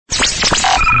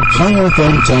High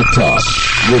FM Tech Talk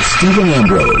with Stephen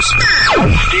Ambrose.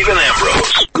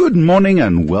 Good morning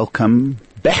and welcome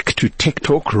back to Tech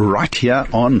Talk right here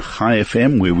on High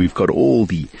FM, where we've got all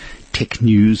the tech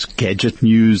news, gadget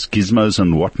news, gizmos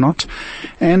and whatnot,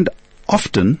 and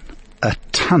often a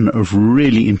ton of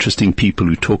really interesting people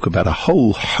who talk about a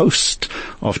whole host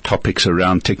of topics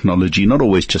around technology, not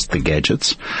always just the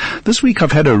gadgets. This week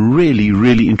I've had a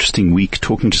really interesting week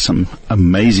talking to some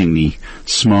amazingly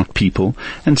smart people,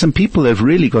 and some people that have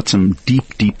really got some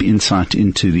deep insight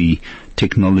into the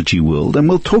technology world, and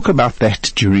we'll talk about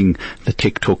that during the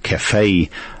Tech Talk Cafe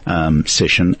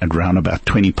session at round about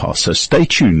 20 past. So stay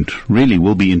tuned. Really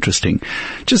will be interesting.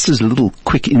 Just as a little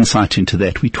quick insight into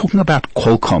that, we're talking about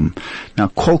Qualcomm. Now,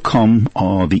 Qualcomm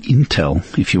are the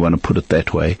Intel, if you want to put it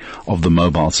that way, of the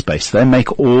mobile space. They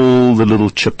make all the little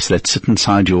chips that sit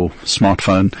inside your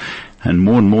smartphone, and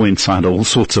more inside all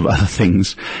sorts of other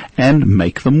things, and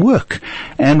make them work.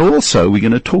 And also, we're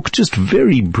going to talk just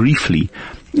very briefly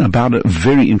about a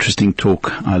very interesting talk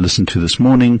I listened to this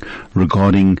morning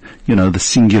regarding, the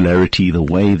singularity, the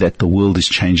way that the world is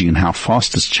changing and how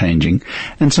fast it's changing,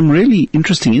 and some really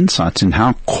interesting insights in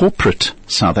how corporate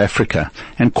South Africa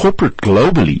and corporate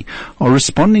globally are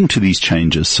responding to these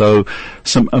changes. So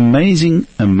some amazing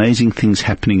things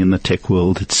happening in the tech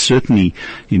world. It's certainly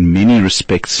in many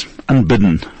respects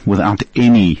unbidden, without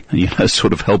any,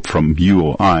 sort of help from you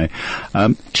or I,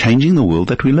 changing the world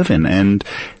that we live in and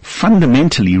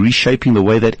fundamentally reshaping the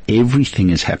way that everything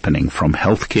is happening, from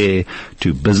healthcare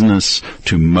to business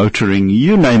to motoring,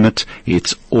 you name it,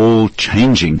 it's all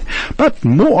changing. But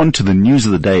more on to the news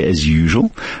of the day as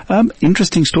usual.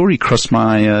 Interesting story crossed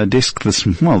my desk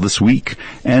this week,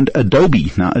 and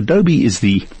Adobe. Now, Adobe is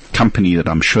the company that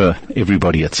I'm sure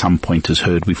everybody at some point has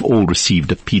heard. We've all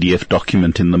received a PDF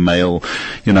document in the mail,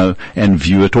 and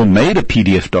view it, or made a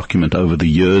PDF document over the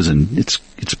years, and it's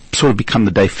sort of become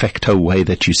the de facto way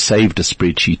that you saved a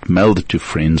spreadsheet, mailed it to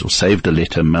friends, or saved a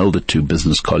letter, mailed it to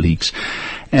business colleagues.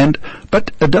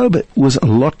 But Adobe was a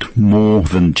lot more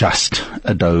than just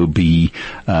Adobe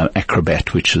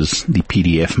Acrobat, which is the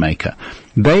PDF maker.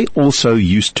 They also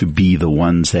used to be the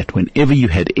ones that whenever you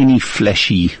had any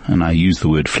flashy, and I use the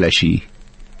word flashy,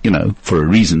 for a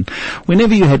reason,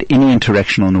 whenever you had any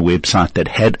interaction on a website that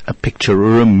had a picture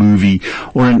or a movie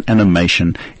or an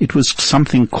animation, it was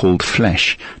something called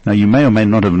Flash. Now, you may or may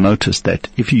not have noticed that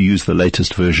if you use the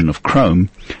latest version of Chrome,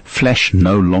 Flash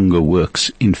no longer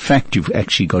works. In fact, you've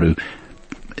actually got to,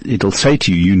 it'll say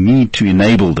to you, you need to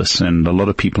enable this, and a lot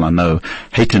of people I know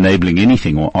hate enabling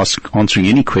anything or answering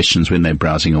any questions when they're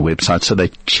browsing a website, so they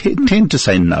tend to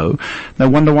say no. They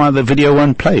wonder why the video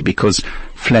won't play, because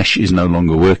Flash is no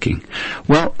longer working.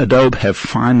 Well, Adobe have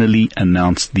finally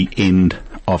announced the end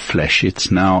of Flash.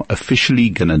 It's now officially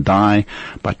going to die.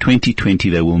 By 2020,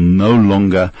 they will no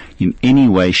longer in any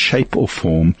way, shape or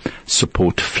form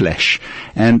support Flash.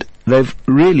 And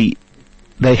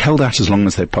they held out as long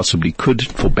as they possibly could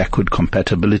for backward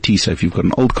compatibility. So if you've got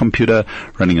an old computer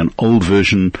running an old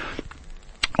version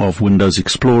of Windows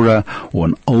Explorer or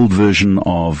an old version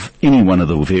of any one of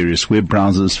the various web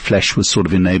browsers, Flash was sort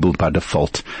of enabled by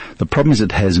default. The problem is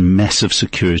it has massive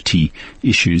security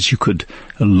issues.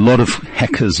 A lot of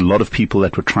hackers, a lot of people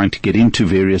that were trying to get into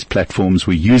various platforms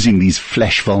were using these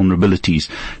Flash vulnerabilities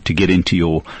to get into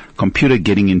your computer,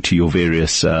 getting into your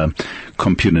various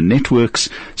computer networks.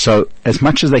 So as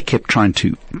much as they kept trying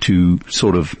to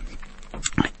sort of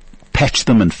patch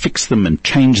them and fix them and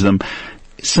change them,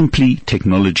 simply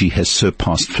technology has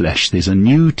surpassed Flash. There's a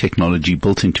new technology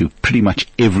built into pretty much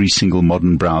every single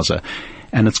modern browser,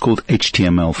 and it's called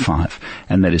HTML5.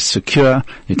 And that is secure,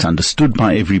 it's understood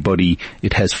by everybody,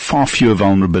 it has far fewer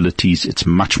vulnerabilities, it's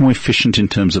much more efficient in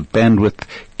terms of bandwidth,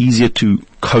 easier to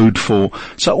code for.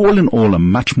 So all in all, a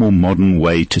much more modern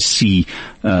way to see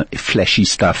flashy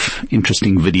stuff,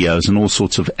 interesting videos, and all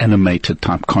sorts of animated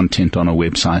type content on a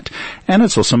website. And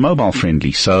it's also mobile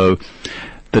friendly. So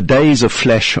the days of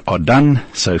Flash are done.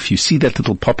 So if you see that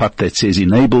little pop-up that says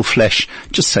enable Flash,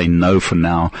 just say no for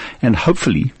now. And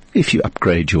hopefully, if you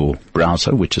upgrade your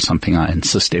browser, which is something I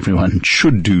insist everyone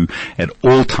should do at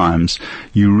all times,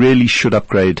 you really should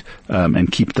upgrade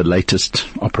and keep the latest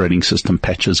operating system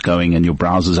patches going and your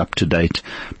browsers up to date,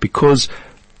 because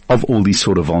of all these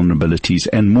sort of vulnerabilities,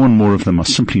 and more of them are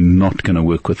simply not going to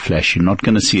work with Flash. You're not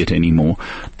going to see it anymore,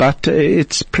 but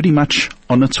it's pretty much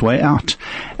on its way out.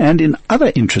 And in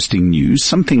other interesting news,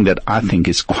 something that I think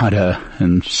is quite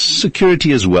and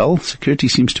security as well. Security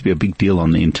seems to be a big deal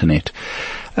on the internet.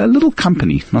 a little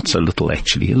company, not so little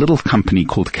actually, a little company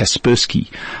called Kaspersky,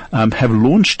 have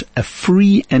launched a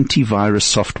free antivirus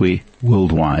software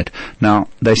worldwide. Now,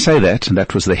 they say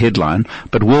that was the headline,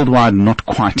 but worldwide not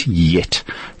quite yet.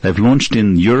 They've launched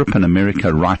in Europe and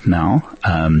America right now,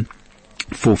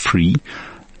 for free,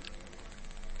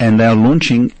 and they are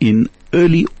launching in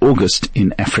early August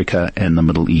in Africa and the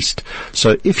Middle East.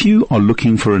 So if you are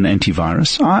looking for an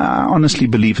antivirus, I honestly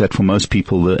believe that for most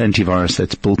people, the antivirus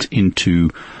that's built into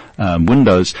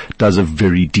Windows does a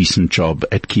very decent job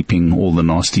at keeping all the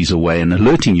nasties away and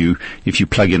alerting you if you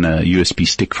plug in a USB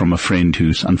stick from a friend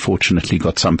who's unfortunately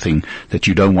got something that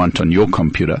you don't want on your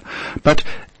computer. But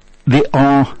there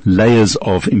are layers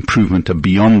of improvement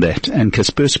beyond that, and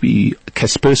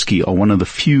Kaspersky are one of the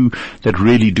few that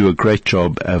really do a great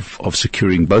job of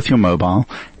securing both your mobile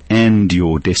and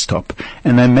your desktop.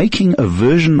 And they're making a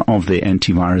version of their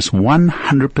antivirus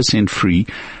 100% free.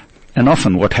 And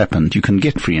often what happens, you can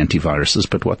get free antiviruses,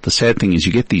 but what the sad thing is,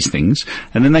 you get these things,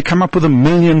 and then they come up with a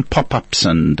million pop-ups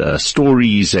and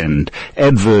stories and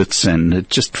adverts, and it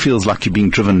just feels like you're being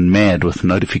driven mad with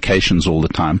notifications all the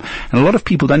time. And a lot of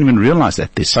people don't even realize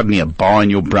that. There's suddenly a bar in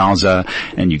your browser,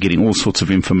 and you're getting all sorts of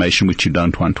information which you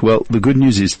don't want. Well, the good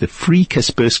news is the free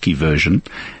Kaspersky version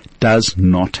does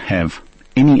not have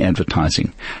any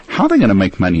advertising. How they're going to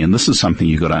make money, and this is something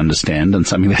you've got to understand, and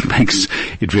something that makes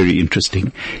it very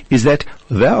interesting, is that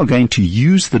they are going to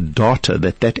use the data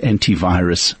that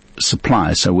antivirus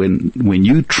supplies. So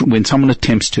when someone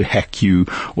attempts to hack you,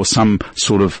 or some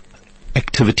sort of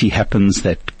activity happens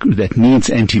that needs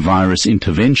antivirus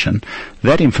intervention,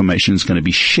 that information is going to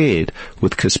be shared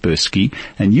with Kaspersky,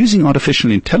 and using artificial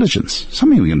intelligence,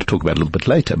 something we're going to talk about a little bit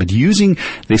later, but using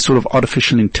their sort of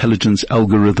artificial intelligence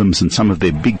algorithms and some of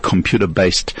their big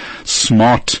computer-based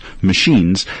smart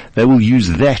machines, they will use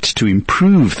that to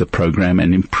improve the program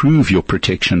and improve your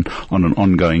protection on an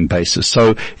ongoing basis.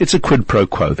 So it's a quid pro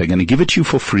quo. They're going to give it to you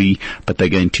for free, but they're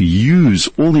going to use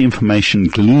all the information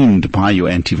gleaned by your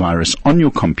antivirus on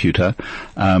your computer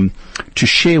to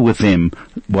share with them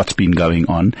what's been going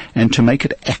on and to make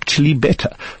it actually better.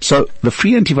 So the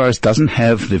free antivirus doesn't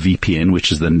have the VPN,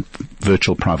 which is the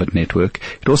virtual private network.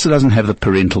 It also doesn't have the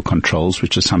parental controls,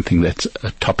 which is something that's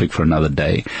a topic for another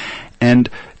day. And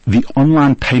the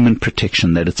online payment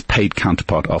protection that its paid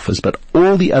counterpart offers, but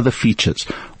all the other features,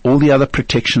 all the other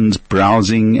protections,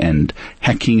 browsing and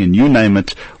hacking and you name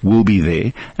it, will be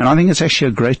there. And I think it's actually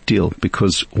a great deal,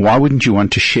 because why wouldn't you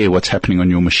want to share what's happening on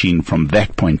your machine from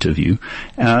that point of view,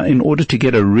 in order to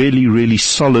get a really, really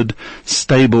solid,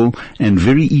 stable and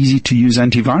very easy to use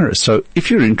antivirus. So if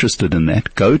you're interested in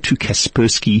that, go to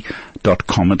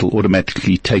Kaspersky.com. It'll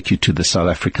automatically take you to the South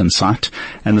African site,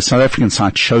 and the South African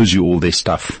site shows you all their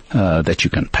stuff that you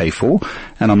can pay for.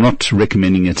 And I'm not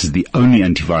recommending it as the only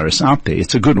antivirus out there.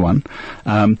 It's a good one,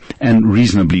 and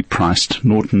reasonably priced.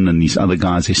 Norton and these other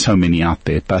guys, there's so many out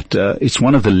there, but it's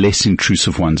one of the less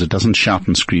intrusive ones. It doesn't shout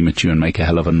and scream at you and make a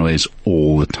hell of a noise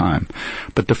all the time.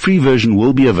 But the free version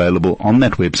will be available on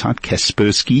that website,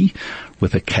 Kaspersky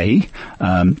with a K,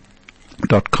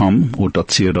 .com or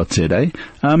 .co.za,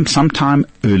 sometime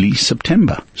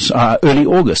early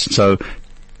August. So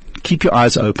keep your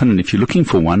eyes open, and if you're looking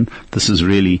for one, this is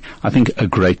really, I think, a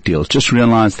great deal. Just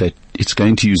realize that it's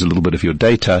going to use a little bit of your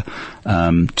data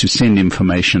to send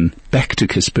information back to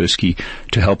Kaspersky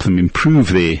to help them improve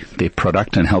their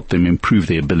product and help them improve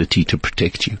their ability to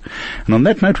protect you. And on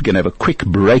that note, we're going to have a quick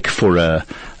break for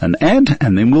an ad,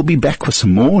 and then we'll be back with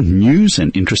some more news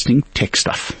and interesting tech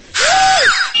stuff.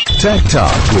 Tech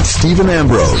Talk with Stephen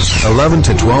Ambrose, 11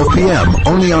 to 12 p.m.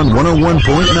 only on 101.9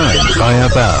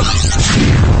 IFM.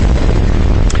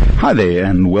 Hi there,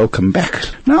 and welcome back.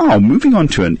 Now, moving on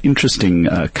to an interesting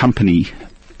company,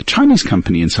 a Chinese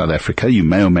company in South Africa. You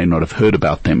may or may not have heard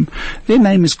about them. Their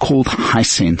name is called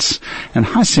Hisense. And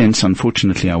Hisense,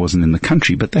 unfortunately, I wasn't in the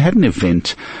country, but they had an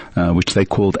event which they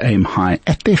called Aim High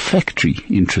at their factory,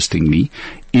 interestingly,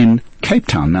 in Cape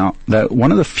Town. Now, they're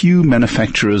one of the few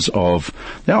manufacturers of,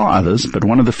 there are others, but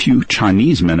one of the few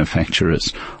Chinese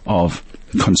manufacturers of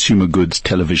consumer goods,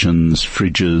 televisions,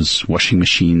 fridges, washing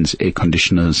machines, air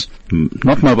conditioners,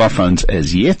 not mobile phones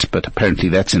as yet, but apparently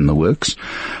that's in the works.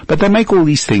 But they make all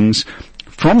these things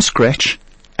from scratch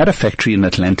at a factory in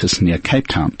Atlantis near Cape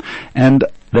Town. And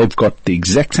they've got the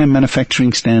exact same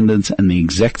manufacturing standards and the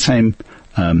exact same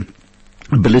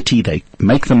ability. They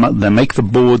make the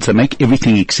boards, they make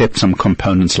everything except some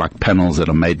components like panels that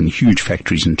are made in huge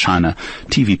factories in China,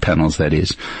 TV panels that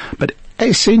is. But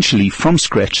essentially from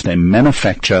scratch they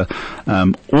manufacture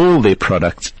all their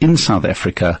products in South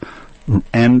Africa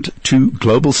and to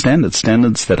global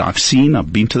standards that I've seen.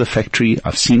 I've been to the factory.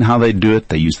 I've seen how they do it.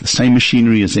 They use the same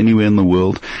machinery as anywhere in the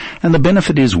world. And the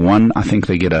benefit is, one, I think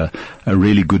they get a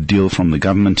really good deal from the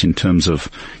government in terms of,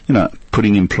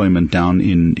 putting employment down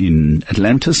in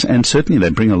Atlantis, and certainly they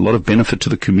bring a lot of benefit to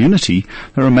the community.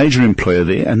 They're a major employer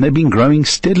there, and they've been growing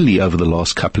steadily over the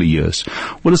last couple of years.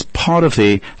 Well, as part of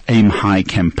their Aim High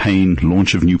campaign,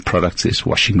 launch of new products, there's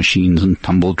washing machines and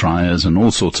tumble dryers and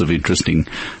all sorts of interesting,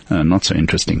 not so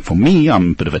interesting for me,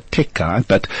 I'm a bit of a tech guy,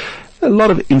 but a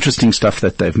lot of interesting stuff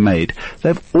that they've made.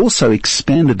 They've also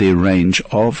expanded their range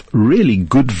of really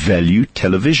good value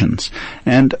televisions.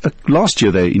 And last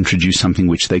year they introduced something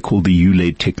which they call the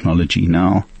ULED technology.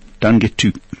 Now, don't get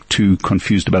too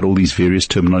confused about all these various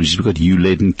terminologies. We've got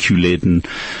ULED and QLED and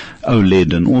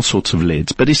OLED and all sorts of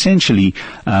LEDs. But essentially,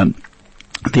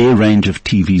 their range of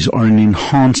TVs are an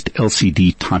enhanced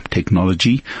LCD type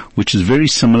technology, which is very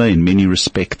similar in many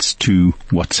respects to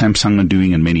what Samsung are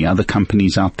doing and many other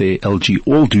companies out there. LG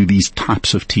all do these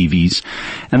types of TVs.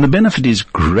 And the benefit is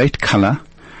great color,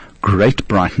 great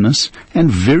brightness,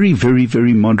 and very, very,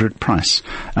 very moderate price.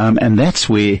 And that's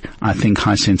where I think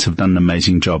Hisense have done an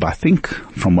amazing job. I think,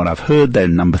 from what I've heard, they're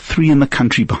number 3 in the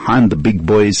country behind the big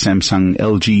boys, Samsung,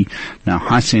 LG. Now,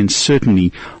 Hisense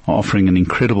certainly are offering an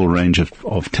incredible range of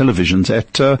televisions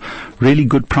at really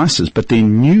good prices. But their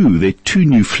 2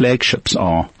 new flagships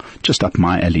are just up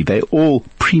my alley. They're all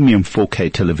premium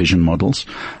 4K television models.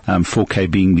 4K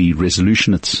being the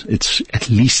resolution, it's at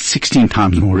least 16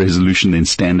 times more resolution than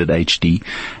standard HD.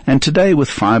 And today, with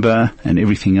fiber and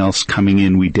everything else coming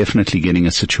in, we're definitely getting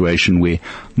a situation where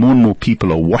more and more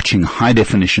people are watching high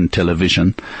definition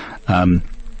television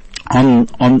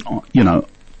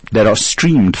that are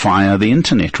streamed via the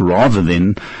internet rather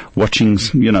than watching,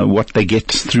 what they get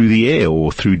through the air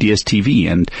or through DSTV.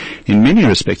 And in many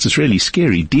respects, it's really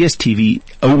scary. DSTV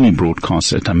only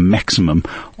broadcasts at a maximum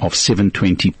of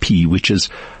 720p, which is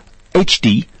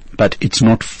HD, but it's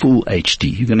not full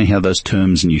HD. You're going to hear those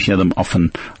terms, and you hear them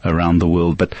often around the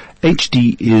world. But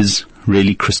HD is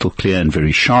really crystal clear and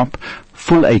very sharp.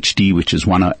 Full HD, which is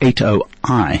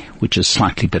 1080i, which is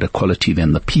slightly better quality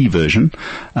than the P version,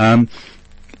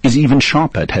 is even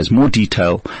sharper. It has more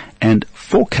detail, and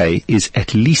 4K is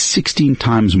at least 16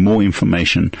 times more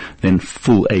information than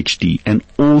full HD. And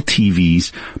all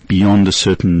TVs beyond a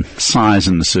certain size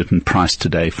and a certain price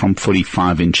today, from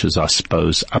 45 inches, I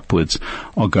suppose, upwards,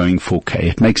 are going 4K.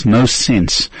 It makes no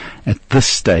sense at this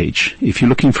stage, if you're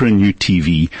looking for a new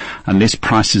TV, unless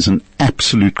price is an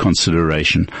absolute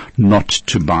consideration, not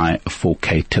to buy a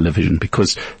 4K television,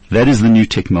 because that is the new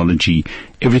technology.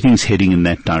 Everything's heading in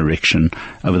that direction.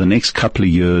 Over the next couple of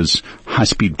years,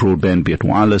 high-speed broadband, be it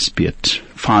wireless, be it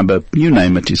fiber, you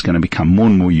name it, is going to become more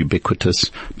and more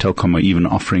ubiquitous. Telkom are even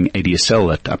offering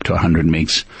ADSL at up to 100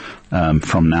 megs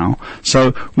from now.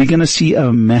 So we're going to see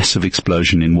a massive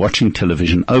explosion in watching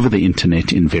television over the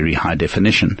internet in very high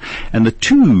definition. And the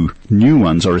 2 new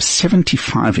ones are a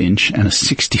 75-inch and a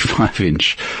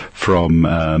 65-inch from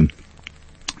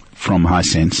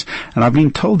Hisense. And I've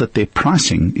been told that their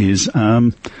pricing is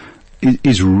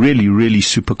really, really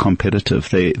super competitive.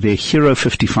 Their Hero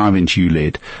 55-inch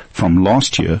ULED from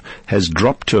last year has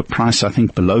dropped to a price, I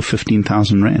think, below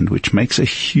 15,000 Rand, which makes a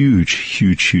huge,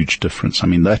 huge, huge difference. I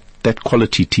mean, that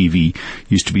quality TV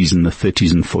used to be in the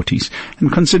 30s and 40s.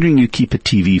 And considering you keep a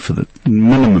TV for the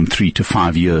minimum 3 to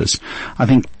 5 years, I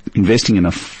think investing in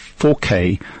a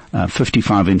 4K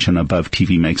 55-inch and above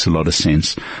TV makes a lot of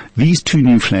sense. These 2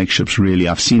 new flagships, really,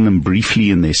 I've seen them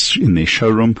briefly in their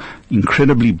showroom.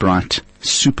 Incredibly bright,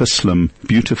 super slim,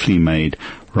 beautifully made,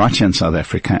 right here in South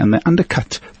Africa, and they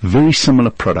undercut very similar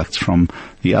products from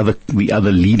the other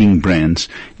leading brands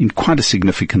in quite a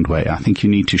significant way. I think you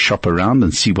need to shop around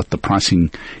and see what the pricing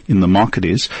in the market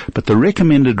is. But the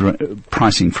recommended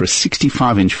pricing for a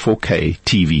 65-inch 4K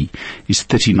TV is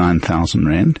 39,000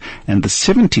 Rand, and the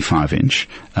 75-inch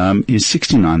is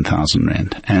 69,000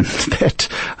 Rand. And that,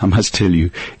 I must tell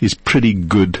you, is pretty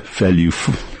good value.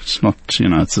 It's not,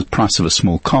 it's the price of a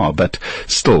small car, but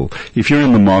still, if you're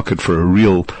in the market for a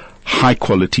real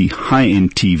high-quality,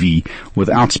 high-end TV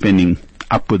without spending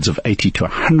upwards of 80 to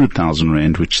 100,000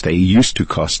 Rand, which they used to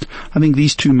cost, I think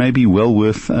these 2 may be well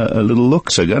worth a little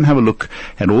look. So go and have a look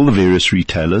at all the various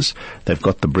retailers. They've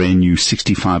got the brand new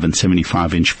 65 and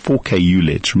 75-inch 4K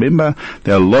ULEDs. Remember,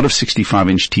 there are a lot of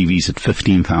 65-inch TVs at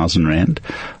 15,000 Rand.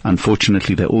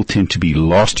 Unfortunately, they all tend to be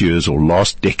last year's or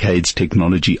last decade's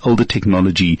technology, older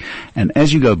technology. And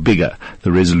as you go bigger,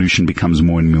 the resolution becomes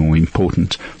more and more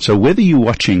important. So whether you're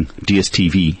watching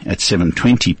DSTV at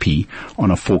 720p on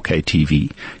a 4K TV,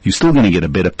 TV, you're still going to get a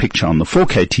better picture on the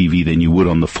 4K TV than you would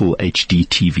on the full HD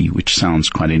TV, which sounds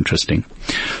quite interesting.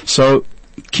 So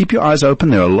keep your eyes open.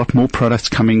 There are a lot more products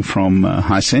coming from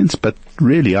Hisense, but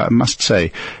really, I must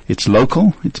say, it's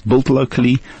local, it's built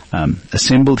locally,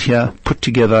 assembled here, put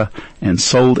together, and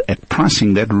sold at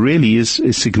pricing that really is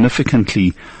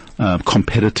significantly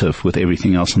competitive with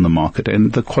everything else on the market.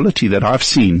 And the quality that I've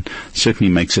seen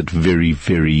certainly makes it very,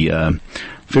 very,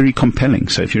 very compelling.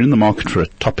 So if you're in the market for a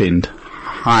top-end,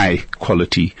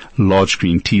 high-quality,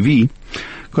 large-screen TV,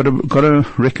 got to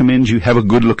recommend you have a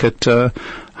good look at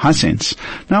Hisense.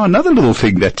 Now, another little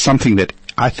thing that's something that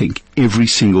I think every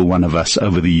single one of us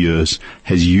over the years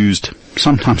has used,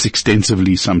 sometimes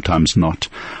extensively, sometimes not.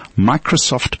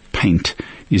 Microsoft Paint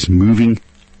is moving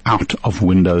out of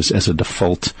Windows as a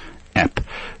default app.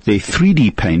 Their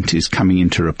 3D Paint is coming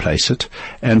in to replace it,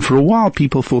 and for a while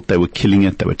people thought they were killing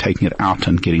it, they were taking it out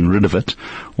and getting rid of it.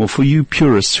 Well, for you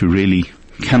purists who really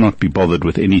cannot be bothered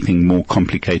with anything more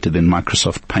complicated than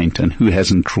Microsoft Paint, and who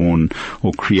hasn't drawn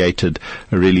or created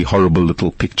a really horrible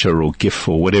little picture or GIF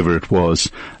or whatever it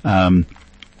was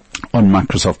on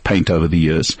Microsoft Paint over the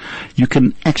years, you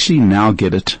can actually now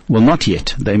get it. Well, not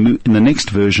yet. In the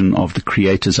next version of the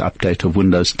Creators Update of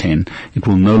Windows 10, it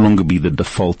will no longer be the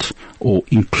default or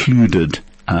included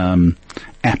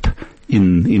app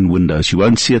in Windows. You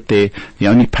won't see it there. The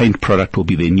only Paint product will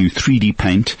be their new 3D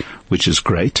Paint, which is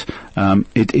great.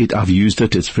 I've used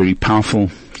it. It's very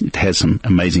powerful. It has some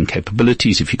amazing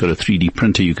capabilities. If you've got a 3D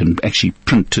printer, you can actually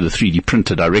print to the 3D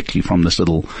printer directly from this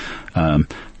little,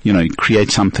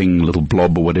 create something, a little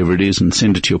blob or whatever it is, and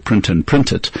send it to your printer and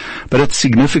print it. But it's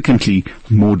significantly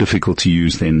more difficult to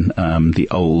use than the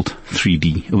old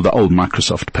 3D or the old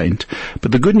Microsoft Paint.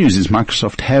 But the good news is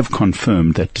Microsoft have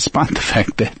confirmed that despite the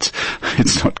fact that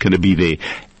it's not going to be there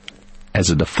as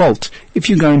a default, if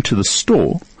you go into the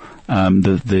store,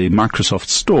 the Microsoft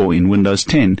Store in Windows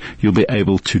 10, you'll be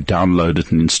able to download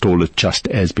it and install it just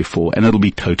as before, and it'll be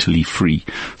totally free.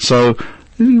 So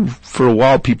for a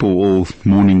while, people were all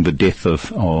mourning the death of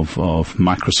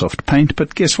Microsoft Paint,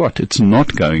 but guess what? It's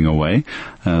not going away.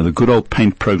 The good old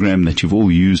Paint program that you've all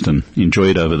used and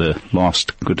enjoyed over the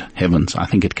last, good heavens, I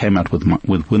think it came out with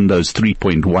Windows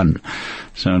 3.1,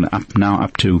 so now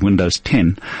up to Windows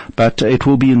 10. But it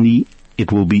will be in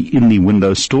the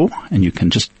Windows Store, and you can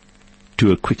just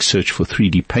do a quick search for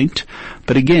 3D Paint.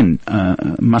 But again,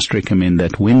 must recommend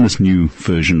that when this new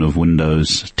version of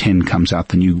Windows 10 comes out,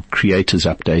 the new Creators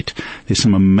Update, there's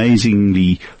some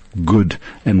amazingly good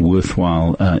and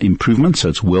worthwhile improvements, so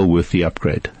it's well worth the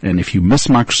upgrade. And if you miss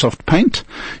Microsoft Paint,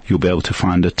 you'll be able to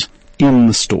find it in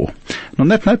the store. And on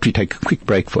that note, we take a quick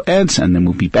break for ads, and then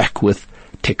we'll be back with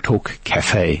Tech Talk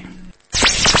Cafe.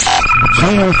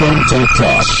 Higher from Tech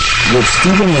Talk with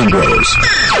Stephen Ambrose.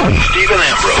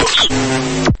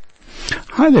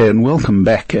 Hi there and welcome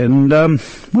back. And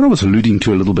what I was alluding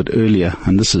to a little bit earlier,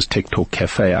 and this is Tech Talk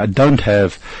Cafe, I don't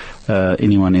have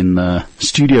anyone in the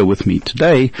studio with me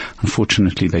today.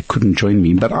 Unfortunately, they couldn't join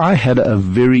me, but I had a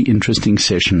very interesting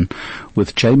session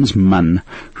with James Munn,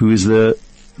 who is the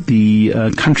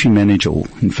country manager, or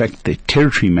in fact the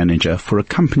territory manager for a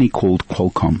company called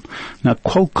Qualcomm. Now,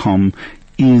 Qualcomm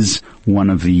is one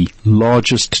of the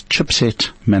largest chipset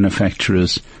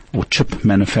manufacturers or chip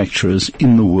manufacturers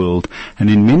in the world, and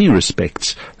in many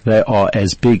respects they are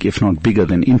as big, if not bigger,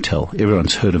 than Intel.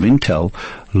 Everyone's heard of Intel.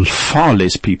 Far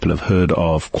less people have heard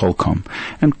of Qualcomm.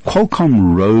 And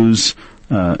Qualcomm rose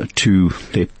to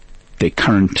their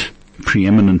current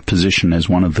preeminent position as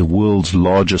one of the world's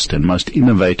largest and most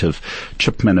innovative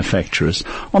chip manufacturers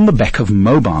on the back of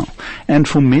mobile. And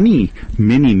for many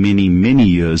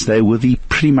years, they were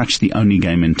pretty much the only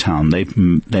game in town.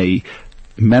 They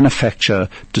manufacture,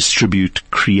 distribute,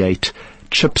 create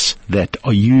chips that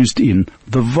are used in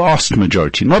the vast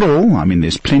majority, not all, I mean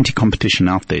there's plenty competition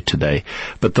out there today,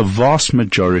 but the vast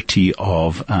majority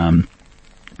of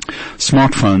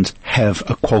smartphones have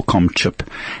a Qualcomm chip.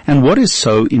 And what is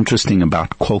so interesting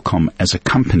about Qualcomm as a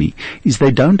company is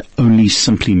they don't only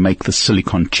simply make the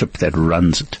silicon chip that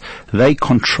runs it. They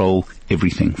control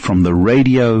everything from the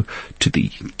radio to the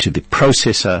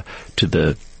processor to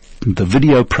the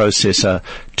video processor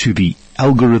to the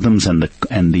algorithms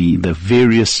and the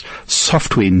various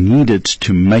software needed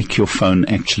to make your phone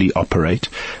actually operate.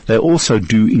 They also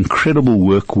do incredible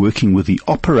work working with the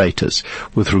operators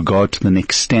with regard to the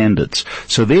next standards.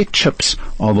 So their chips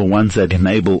are the ones that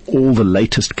enable all the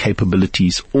latest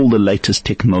capabilities, all the latest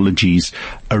technologies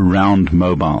around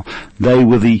mobile. They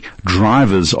were the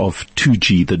drivers of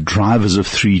 2G, the drivers of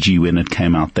 3G when it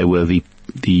came out. They were the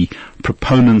the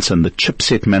proponents and the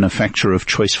chipset manufacturer of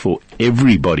choice for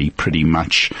everybody pretty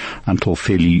much, until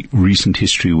fairly recent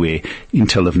history where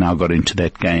Intel have now got into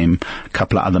that game. A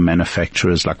couple of other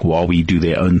manufacturers like Huawei do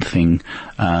their own thing.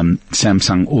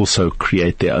 Samsung also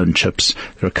create their own chips.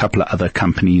 There are a couple of other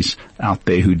companies out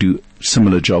there who do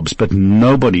similar jobs, but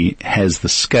nobody has the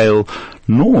scale,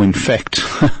 nor in fact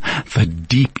the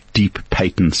deep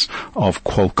patents of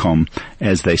Qualcomm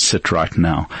as they sit right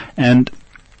now. And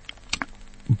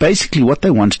basically what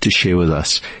they wanted to share with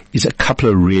us is a couple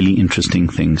of really interesting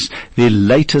things. Their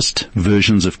latest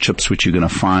versions of chips, which you're going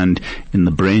to find in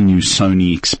the brand new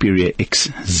Sony Xperia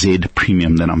XZ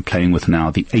Premium that I'm playing with now,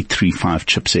 the 835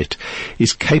 chipset,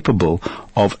 is capable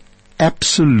of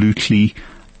absolutely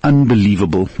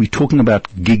unbelievable. We're talking about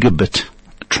gigabit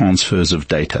transfers of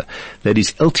data. That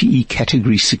is LTE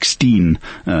category 16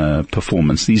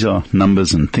 performance. These are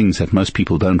numbers and things that most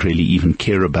people don't really even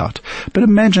care about. But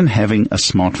imagine having a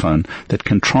smartphone that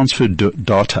can transfer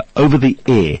data over the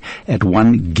air at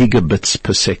 1 gigabits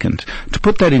per second. To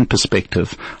put that in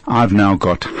perspective, I've now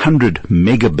got 100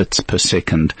 megabits per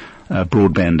second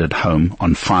broadband at home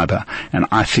on fiber, and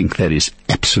I think that is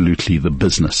absolutely the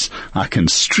business. I can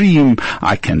stream,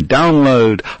 I can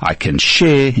download, I can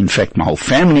share. In fact, my whole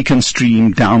family can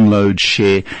stream, download,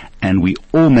 share, and we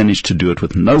all manage to do it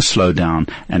with no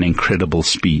slowdown and incredible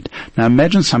speed. Now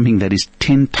imagine something that is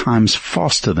 10 times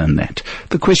faster than that.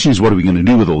 The question is, what are we going to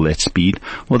do with all that speed?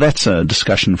 Well, that's a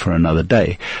discussion for another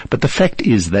day. But the fact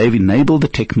is, they've enabled the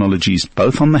technologies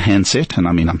both on the handset, and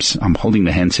I mean, I'm holding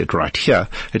the handset right here.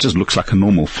 It just looks like a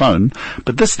normal phone,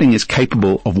 but this thing is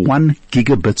capable of 1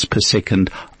 gigabits per second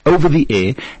over the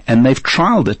air, and they've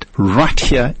trialed it right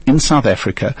here in South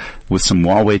Africa with some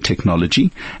Huawei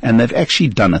technology, and they've actually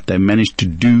done it. They've managed to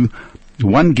do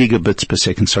 1 gigabits per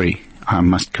second. Sorry, I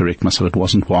must correct myself. It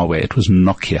wasn't Huawei. It was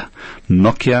Nokia.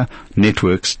 Nokia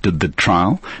Networks did the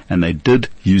trial, and they did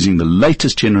using the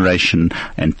latest generation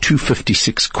and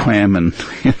 256 QAM, and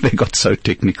they got so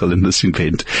technical in this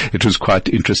event. It was quite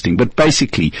interesting. But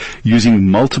basically, using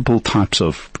multiple types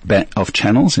of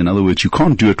channels. In other words, you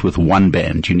can't do it with one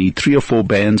band. You need 3 or 4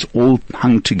 bands all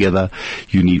hung together.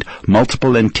 You need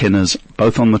multiple antennas,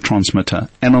 both on the transmitter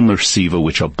and on the receiver,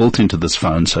 which are built into this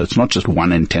phone. So it's not just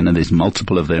one antenna. There's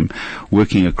multiple of them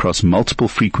working across multiple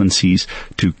frequencies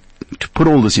to put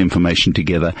all this information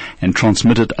together and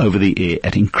transmit it over the air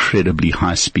at incredibly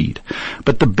high speed.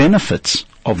 But the benefits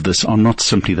of this are not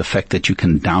simply the fact that you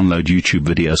can download YouTube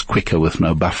videos quicker with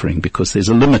no buffering, because there's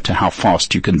a limit to how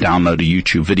fast you can download a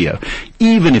YouTube video,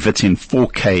 even if it's in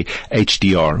 4K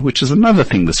HDR, which is another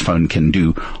thing this phone can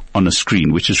do on a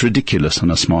screen, which is ridiculous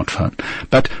on a smartphone.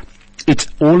 But it's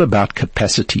all about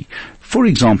capacity. For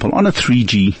example, on a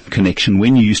 3G connection,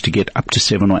 when you used to get up to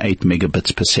 7 or 8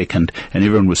 megabits per second, and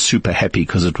everyone was super happy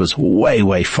because it was way,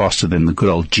 way faster than the good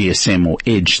old GSM or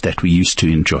Edge that we used to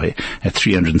enjoy at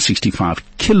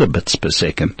 365 kilobits per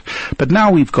second. But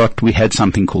now we had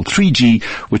something called 3G,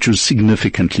 which was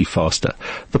significantly faster.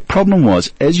 The problem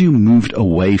was, as you moved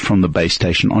away from the base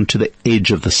station onto the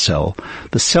edge of the cell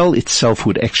itself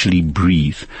would actually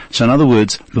breathe. So in other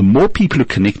words, the more people who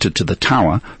connected to the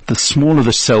tower, the smaller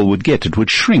the cell would get. It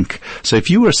would shrink. So if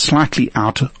you were slightly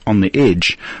out on the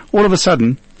edge, all of a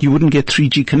sudden you wouldn't get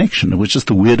 3G connection. It was just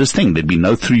the weirdest thing. There'd be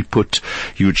no throughput.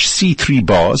 You would see 3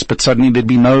 bars, but suddenly there'd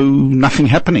be nothing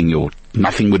happening.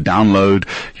 Nothing would download.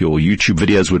 Your YouTube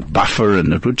videos would buffer,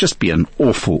 and it would just be an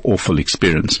awful, awful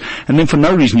experience. And then for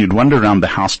no reason you'd wander around the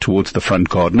house towards the front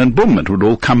garden, and boom, it would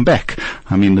all come back.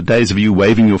 I mean, the days of you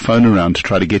waving your phone around to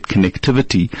try to get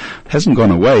connectivity hasn't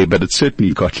gone away, but it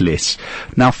certainly got less.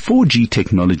 Now, 4G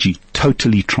technology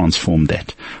totally transformed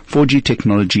that. 4G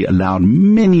technology allowed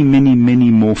many, many, many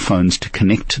more phones to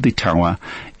connect to the tower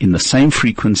in the same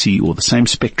frequency or the same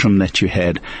spectrum that you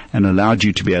had, and allowed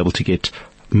you to be able to get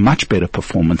much better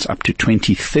performance, up to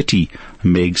 20, 30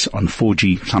 megs on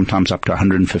 4G, sometimes up to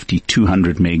 150,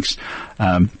 200 megs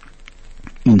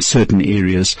in certain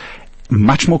areas,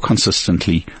 much more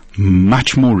consistently,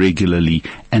 much more regularly,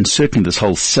 and certainly this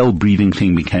whole cell breathing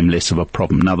thing became less of a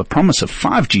problem. Now, the promise of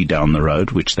 5G down the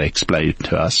road, which they explained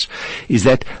to us, is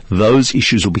that those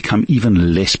issues will become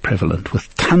even less prevalent.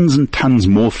 With tons and tons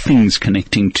more things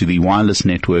connecting to the wireless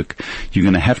network, you're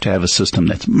going to have a system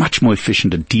that's much more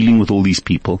efficient at dealing with all these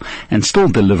people and still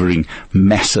delivering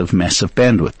massive, massive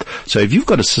bandwidth. So if you've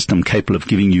got a system capable of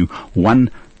giving you 1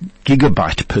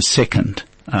 gigabyte per second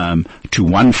to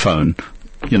one phone,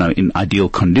 in ideal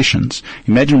conditions.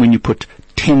 Imagine when you put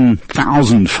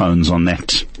 10,000 phones on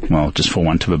that, well, just for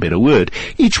want of a better word,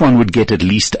 each one would get at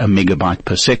least 1 megabyte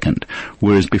per second.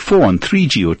 Whereas before on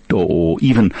 3G or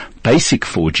even basic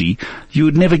 4G, you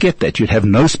would never get that. You'd have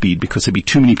no speed because there'd be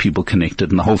too many people connected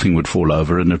and the whole thing would fall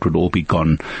over and it would all be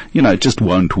gone. It just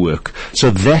won't work.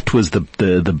 So that was the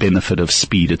benefit of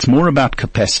speed. It's more about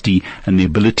capacity and the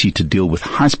ability to deal with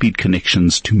high-speed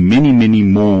connections to many, many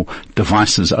more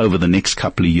devices over the next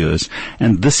couple of years.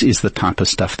 And this is the type of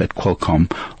stuff that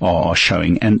Qualcomm are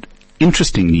showing. And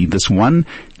interestingly, this 1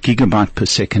 gigabyte per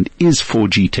second is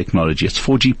 4G technology. It's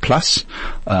 4G plus,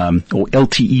 or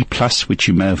LTE plus, which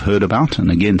you may have heard about.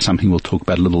 And again, something we'll talk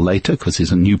about a little later because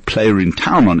there's a new player in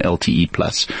town on LTE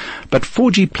plus. But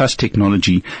 4G plus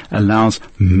technology allows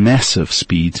massive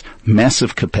speeds,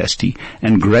 massive capacity,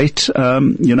 and great,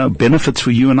 benefits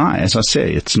for you and I. As I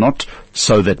say, it's not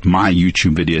so that my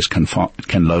YouTube videos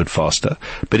can load faster.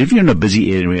 But if you're in a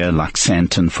busy area like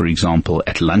Sandton, for example,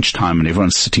 at lunchtime and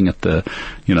everyone's sitting at the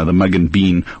mug and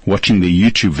bean watching their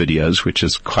YouTube videos, which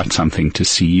is quite something to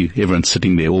see. Everyone's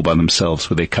sitting there all by themselves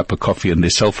with their cup of coffee and their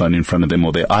cell phone in front of them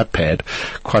or their iPad.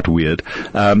 Quite weird.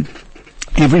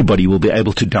 Everybody will be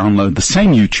able to download the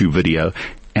same YouTube video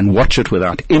and watch it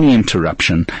without any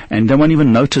interruption, and they won't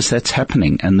even notice that's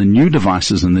happening. And the new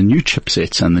devices and the new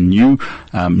chipsets and the new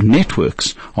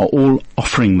networks are all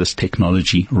offering this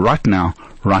technology right now,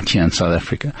 right here in South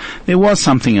Africa. There was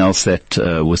something else that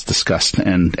was discussed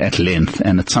and at length,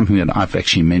 and it's something that I've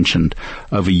actually mentioned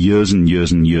over years and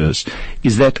years and years,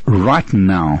 is that right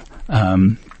now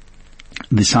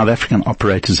the South African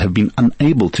operators have been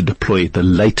unable to deploy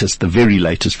the very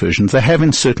latest versions. They have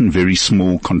in certain very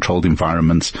small controlled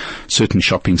environments, certain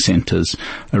shopping centers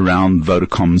around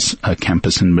Vodacom's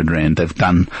campus in Midrand. They've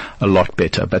done a lot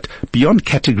better. But beyond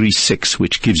category 6,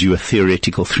 which gives you a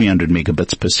theoretical 300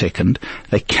 megabits per second,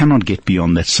 they cannot get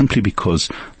beyond that simply because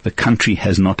the country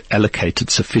has not allocated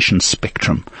sufficient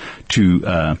spectrum to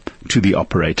the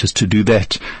operators to do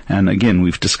that. And again,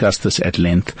 we've discussed this at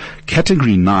length.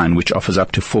 Category 9, which offers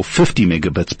up to 450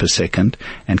 megabits per second,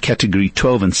 and category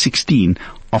 12 and 16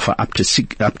 offer up to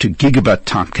gigabit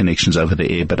type connections over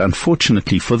the air. But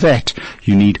unfortunately for that,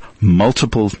 you need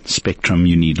multiple spectrum.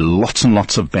 You need lots and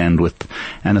lots of bandwidth.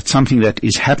 And it's something that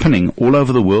is happening all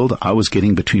over the world. I was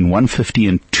getting between 150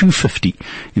 and 250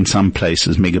 in some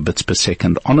places megabits per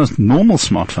second on a normal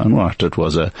smartphone. Right, it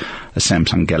was a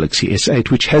Samsung Galaxy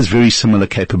S8, which has very similar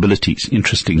capabilities,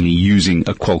 interestingly, using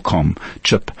a Qualcomm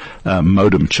chip,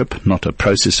 modem chip, not a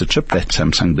processor chip that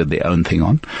Samsung did their own thing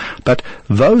on. But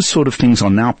those sort of things are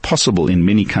now possible in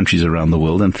many countries around the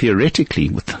world, and theoretically,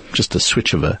 with just a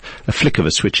flick of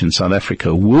a switch in South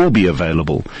Africa, will be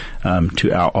available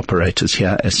to our operators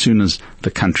here as soon as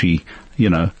the country,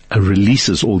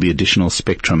 releases all the additional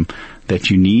spectrum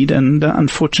that you need. And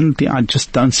unfortunately, I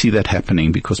just don't see that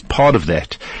happening, because part of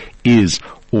that is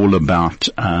all about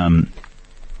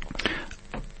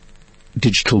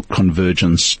digital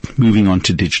convergence, moving on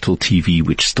to digital TV,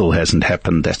 which still hasn't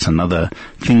happened. That's another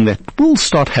thing that will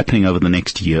start happening over the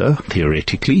next year,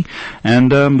 theoretically.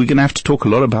 And we're going to have to talk a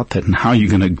lot about that and how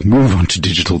you're going to move on to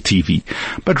digital TV.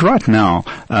 But right now,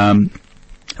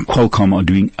 Qualcomm are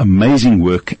doing amazing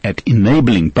work at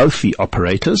enabling both the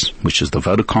operators, which is the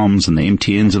Vodacoms and the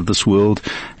MTNs of this world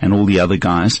and all the other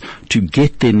guys, to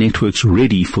get their networks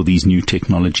ready for these new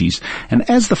technologies. And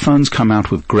as the phones come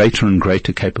out with greater and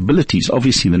greater capabilities,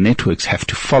 obviously the networks have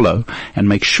to follow and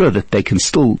make sure that they can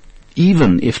still,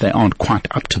 even if they aren't quite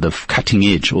up to the cutting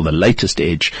edge or the latest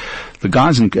edge, the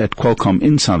guys at Qualcomm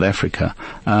in South Africa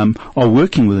are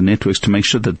working with the networks to make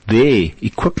sure that their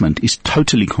equipment is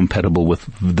totally compatible with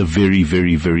the very,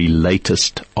 very, very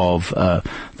latest of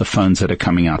the phones that are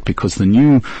coming out, because the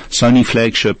new Sony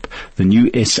flagship, the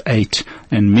new S8,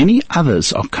 and many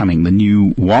others are coming. The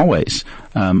new Huawei's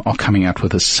are coming out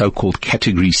with a so-called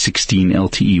Category 16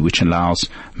 LTE, which allows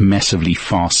massively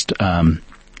fast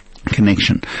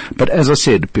connection. But as I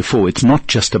said before, it's not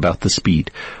just about the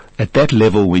speed. At that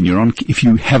level, when you're on, if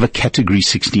you have a Category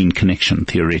 16 connection,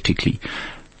 theoretically,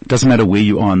 it doesn't matter where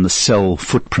you are in the cell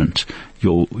footprint,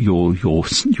 your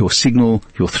signal,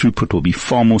 your throughput will be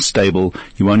far more stable.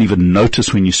 You won't even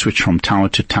notice when you switch from tower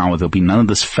to tower. There'll be none of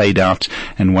this fade out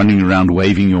and wandering around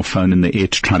waving your phone in the air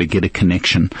to try to get a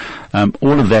connection.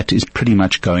 All of that is pretty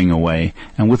much going away.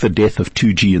 And with the death of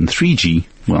 2G and 3G,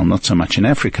 well, not so much in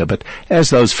Africa, but as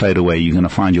those fade away, you're going to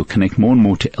find you'll connect more and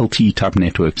more to LTE type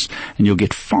networks, and you'll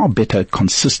get far better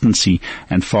consistency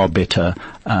and far better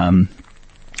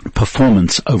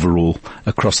performance overall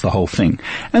across the whole thing.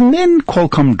 And then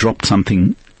Qualcomm dropped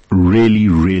something really,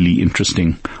 really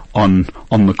interesting on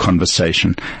the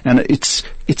conversation. And it's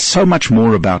so much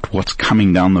more about what's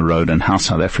coming down the road and how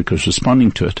South Africa is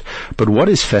responding to it. But what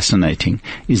is fascinating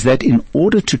is that in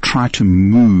order to try to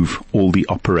move all the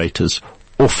operators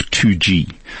off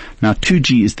 2G. Now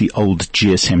 2G is the old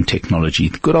GSM technology.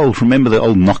 The good old, remember the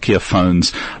old Nokia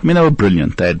phones? I mean, they were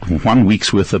brilliant. They had 1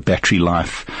 week's worth of battery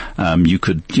life. You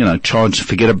could,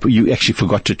 charge, you actually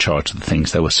forgot to charge the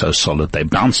things. They were so solid. They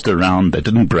bounced around. They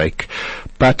didn't break.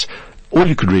 But all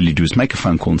you could really do is make a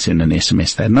phone call and send an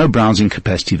SMS. They had no browsing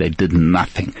capacity. They did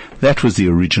nothing. That was the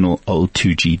original old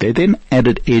 2G. They then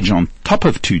added Edge on top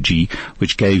of 2G,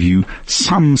 which gave you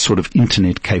some sort of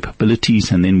internet capabilities.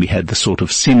 And then we had the sort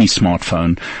of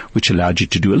semi-smartphone, which allowed you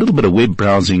to do a little bit of web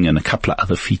browsing and a couple of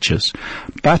other features.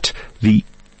 But the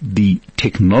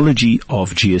technology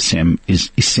of GSM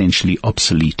is essentially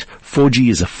obsolete. 4G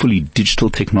is a fully digital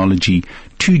technology.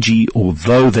 2G,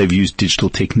 although they've used digital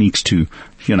techniques to,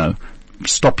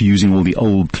 stop using all the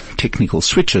old technical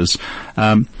switches,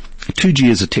 2G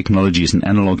as a technology is an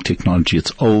analog technology.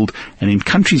 It's old. And in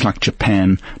countries like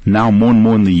Japan, now more and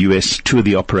more in the US, 2 of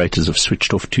the operators have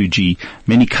switched off 2G.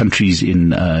 Many countries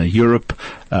in Europe,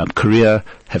 Korea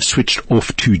have switched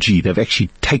off 2G. They've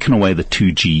actually taken away the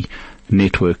 2G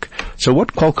network. So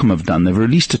what Qualcomm have done, they've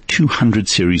released a 200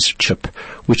 series chip,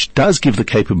 which does give the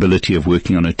capability of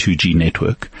working on a 2G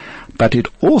network, but it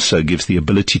also gives the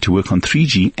ability to work on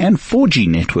 3G and 4G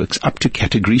networks up to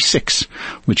category 6,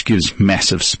 which gives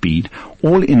massive speed,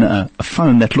 all in a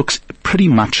phone that looks pretty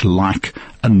much like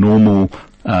a normal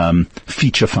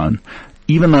feature phone.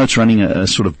 Even though it's running a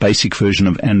sort of basic version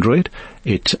of Android,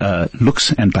 it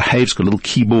looks and behaves, got a little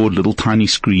keyboard, little tiny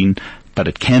screen, but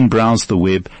it can browse the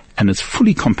web, and it's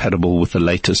fully compatible with the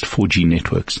latest 4G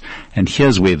networks. And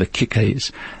here's where the kicker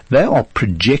is. They are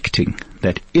projecting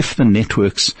that if the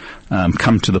networks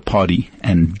come to the party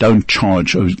and don't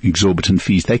charge exorbitant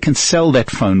fees, they can sell that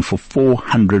phone for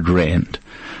 400 Rand.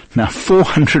 Now,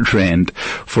 400 Rand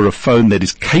for a phone that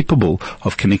is capable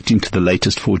of connecting to the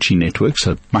latest 4G network,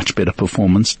 so much better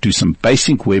performance, do some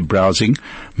basic web browsing,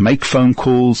 make phone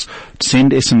calls,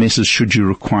 send SMSs should you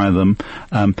require them,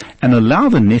 and allow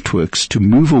the networks to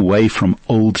move away from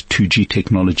old 2G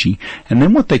technology. And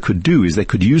then what they could do is they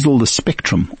could use all the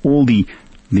spectrum, all the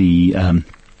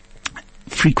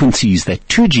frequencies that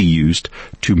 2G used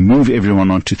to move everyone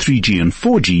onto 3G and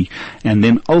 4G, and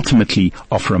then ultimately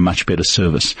offer a much better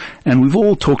service. And we've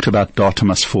all talked about data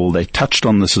must fall. They touched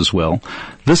on this as well.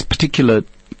 This particular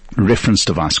reference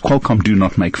device, Qualcomm do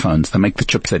not make phones. They make the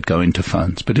chips that go into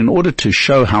phones. But in order to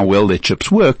show how well their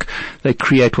chips work, they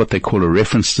create what they call a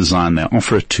reference design. They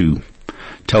offer it to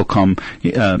Telkom,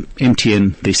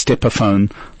 MTN, their stepper phone.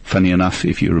 Funny enough,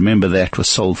 if you remember, that was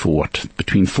sold for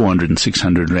between 400 and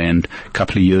 600 Rand a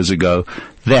couple of years ago.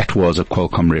 That was a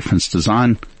Qualcomm reference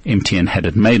design. MTN had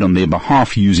it made on their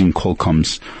behalf using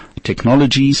Qualcomm's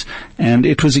technologies, and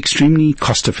it was extremely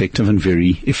cost effective and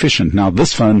very efficient. Now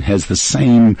this phone has the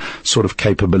same sort of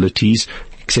capabilities,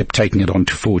 except taking it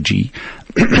onto 4G.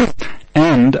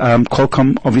 And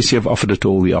Qualcomm obviously have offered it to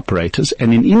all the operators,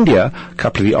 and in India, a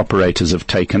couple of the operators have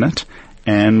taken it,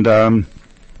 and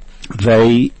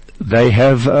they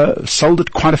have sold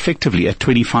it quite effectively at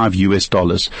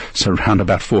 $25, so around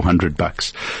about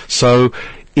 $400. So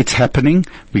it's happening.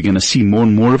 We're going to see more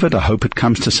and more of it. I hope it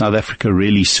comes to South Africa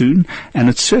really soon, and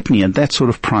it's certainly at that sort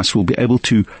of price will be able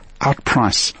to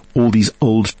outprice all these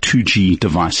old 2G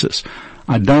devices.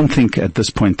 I don't think at this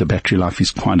point the battery life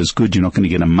is quite as good. You're not going to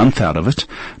get a month out of it,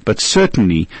 but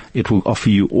certainly it will offer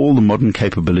you all the modern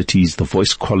capabilities, the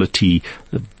voice quality,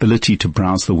 the ability to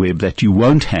browse the web that you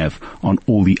won't have on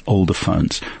all the older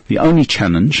phones. The only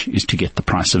challenge is to get the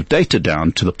price of data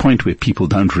down to the point where people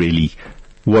don't really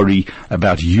worry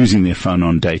about using their phone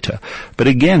on data. But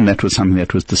again, that was something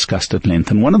that was discussed at length.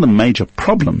 And one of the major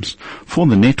problems for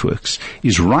the networks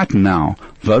is right now,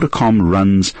 Vodacom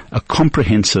runs a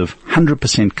comprehensive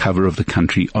 100% cover of the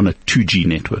country on a 2G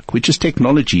network, which is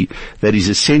technology that is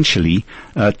essentially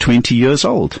 20 years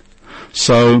old.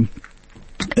 So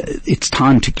it's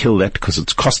time to kill that because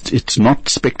it's not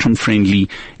spectrum friendly,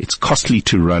 it's costly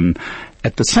to run.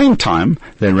 At the same time,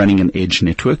 they're running an edge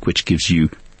network, which gives you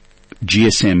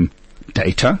GSM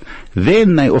data.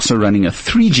 Then they're also running a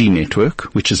 3G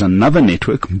network, which is another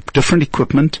network, different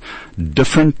equipment,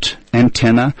 different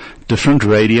antenna, different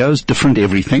radios, different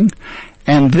everything.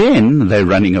 And then they're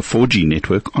running a 4G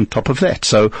network on top of that.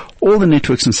 So all the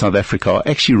networks in South Africa are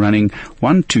actually running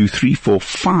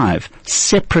 5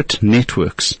 separate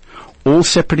networks, all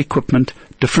separate equipment,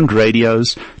 different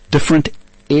radios, different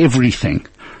everything,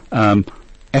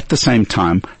 at the same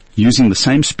time, using the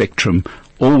same spectrum,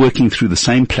 all working through the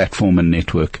same platform and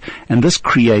network. And this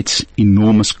creates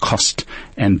enormous cost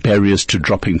and barriers to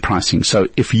dropping pricing. So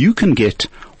if you can get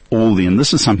all and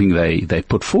this is something they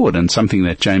put forward and something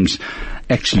that James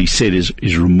actually said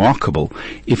is remarkable.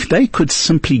 If they could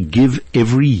simply give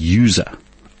every user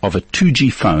of a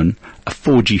 2G phone, a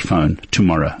 4G phone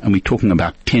tomorrow, and we're talking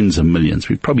about tens of millions.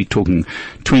 We're probably talking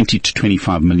 20 to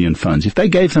 25 million phones. If they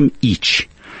gave them each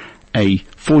a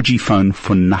 4G phone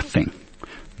for nothing,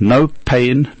 no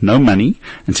pay-in, no money,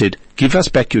 and said, give us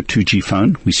back your 2G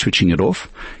phone, we're switching it off.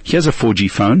 Here's a 4G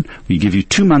phone, we give you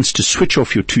 2 months to switch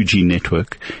off your 2G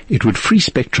network. It would free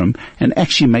spectrum and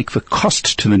actually make the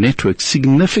cost to the network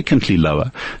significantly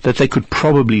lower, that they could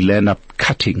probably land up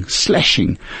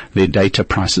slashing their data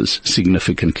prices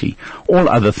significantly, all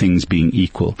other things being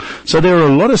equal. So there are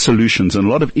a lot of solutions and a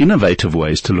lot of innovative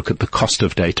ways to look at the cost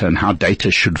of data and how data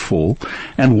should fall.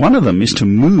 And one of them is to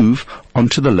move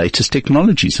onto the latest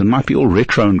technologies. It might be all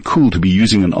retro and cool to be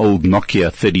using an old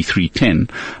Nokia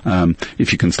 3310,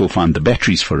 if you can still find the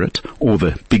batteries for it, or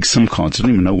the big SIM cards. I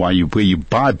don't even know where you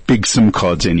buy big SIM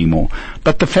cards anymore.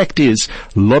 But the fact is,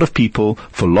 a lot of people,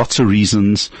 for lots of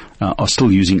reasons, are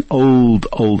still using old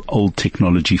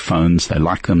technology phones. They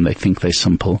like them. They think they're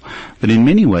simple. But in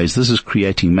many ways, this is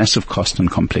creating massive cost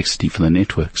and complexity for the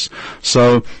networks.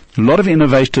 So a lot of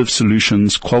innovative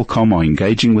solutions. Qualcomm are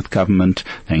engaging with government.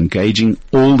 They're engaging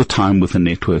all the time with the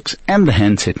networks and the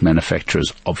handset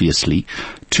manufacturers, obviously,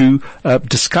 to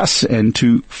discuss and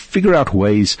to figure out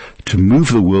ways to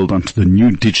move the world onto the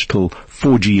new digital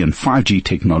 4G and 5G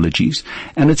technologies.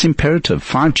 And it's imperative.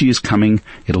 5G is coming.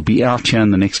 It'll be out here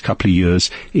in the next couple of years.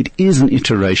 It is an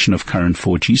iteration of current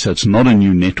 4G, so it's not a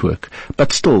new network.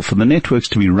 But still, for the networks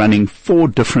to be running 4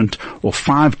 different or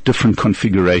 5 different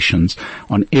configurations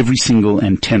on every single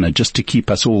antenna just to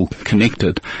keep us all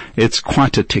connected, it's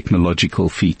quite a technological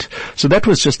feat. So that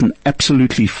was just an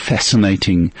absolutely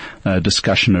fascinating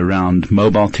discussion around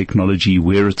mobile technology,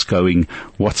 where it's going,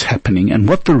 what's happening, and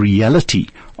what the reality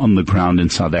on the ground in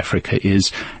South Africa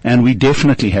is. And we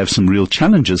definitely have some real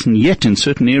challenges, and yet in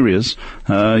certain areas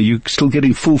you're still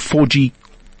getting full 4G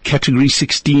category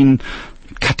 16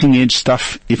 cutting edge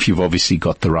stuff if you've obviously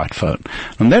got the right phone.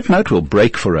 On that note, we'll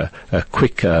break for a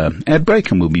quick ad break,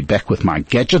 and we'll be back with my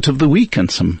gadget of the week and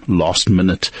some last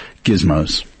minute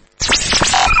gizmos.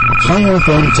 High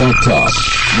FM Tech Talk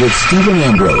with Stephen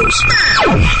Ambrose.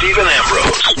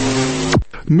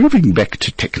 Moving back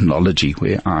to technology,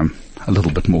 where I'm a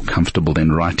little bit more comfortable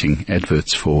than writing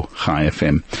adverts for High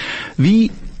FM.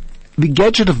 The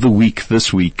gadget of the week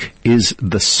this week is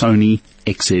the Sony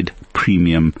XZ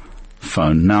Premium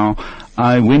phone. Now,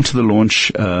 I went to the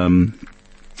launch a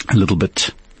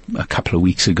couple of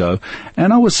weeks ago,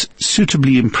 and I was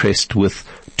suitably impressed with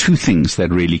 2 things that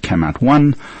really came out.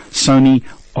 One, Sony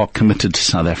are committed to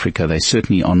South Africa. They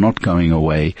certainly are not going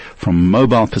away. From a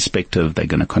mobile perspective, they're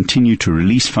going to continue to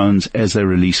release phones as they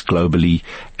release globally,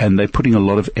 and they're putting a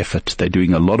lot of effort. They're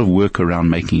doing a lot of work around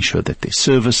making sure that their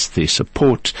service, their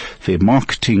support, their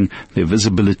marketing, their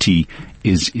visibility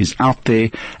is out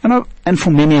there. And for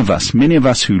many of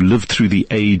us who lived through the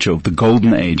age of the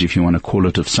golden age, if you want to call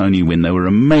it, of Sony, when they were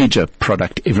a major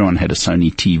product, everyone had a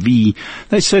Sony TV.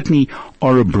 They certainly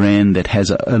are a brand that has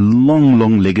a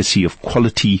long legacy of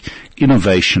quality,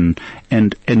 innovation,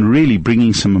 and really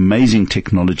bringing some amazing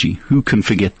technology. Who can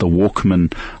forget the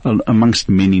Walkman, amongst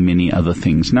many other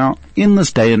things? Now, in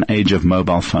this day and age of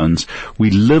mobile phones,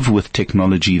 we live with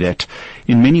technology that,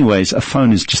 in many ways, a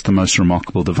phone is just the most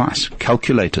remarkable device.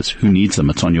 Calculators, who needs them?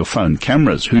 It's on your phone.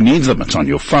 Cameras, who needs them? It's on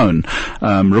your phone.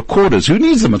 Recorders, who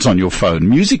needs them? It's on your phone.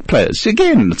 Music players,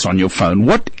 again, it's on your phone.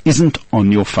 What isn't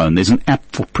on your phone? There's an app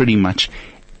for pretty much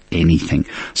anything.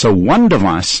 So one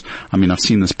device, I've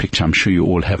seen this picture, I'm sure you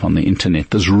all have on the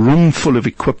internet, this room full of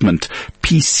equipment,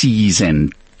 PCs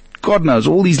and God knows,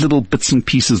 all these little bits and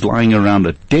pieces lying around,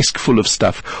 a desk full of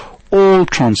stuff, all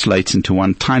translates into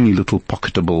one tiny little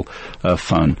pocketable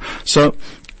phone. So,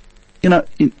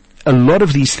 a lot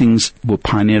of these things were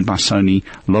pioneered by Sony.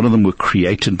 A lot of them were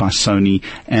created by Sony.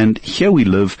 And here we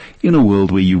live in a world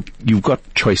where you've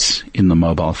got choice in the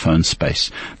mobile phone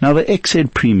space. Now, the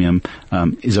XZ Premium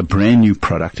is a brand new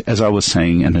product, as I was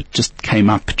saying, and it just came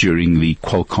up during the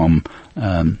Qualcomm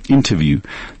interview.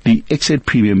 The XZ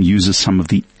Premium uses some of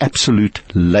the absolute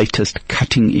latest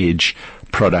cutting-edge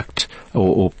product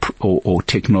or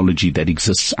technology that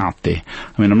exists out there.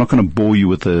 I'm not going to bore you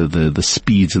with the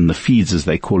speeds and the feeds, as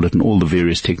they call it, and all the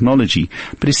various technology,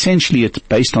 but essentially it's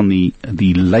based on the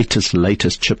latest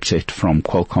chipset from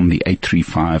Qualcomm, the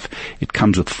 835. It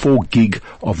comes with 4 gig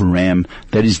of RAM.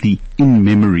 That is the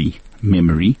in-memory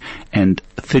memory, and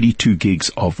 32 gigs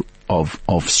of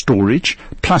storage.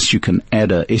 Plus you can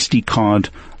add a SD card,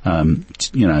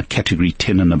 category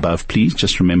 10 and above, please.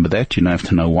 Just remember that. You don't have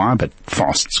to know why, but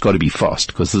fast. It's got to be fast,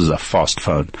 because this is a fast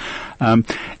phone. And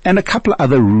a couple of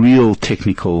other real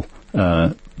technical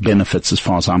benefits as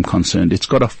far as I'm concerned. It's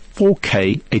got a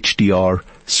 4K HDR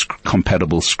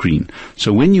compatible screen.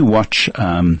 So when you watch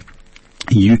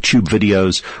YouTube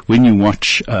videos, when you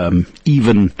watch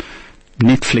even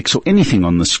Netflix or anything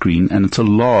on the screen, and it's a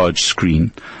large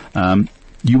screen,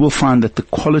 you will find that the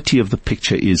quality of the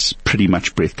picture is pretty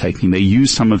much breathtaking. They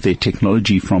use some of their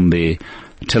technology from their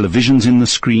televisions in the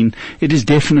screen. It is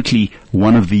definitely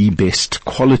one of the best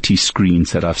quality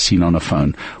screens that I've seen on a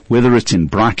phone. Whether it's in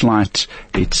bright light,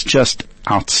 it's just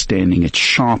outstanding. It's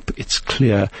sharp, it's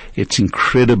clear, it's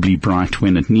incredibly bright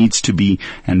when it needs to be,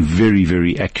 and very,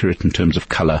 very accurate in terms of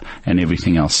color and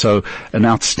everything else. So an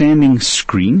outstanding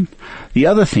screen. The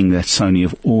other thing that Sony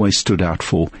have always stood out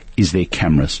for is their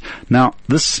cameras. Now,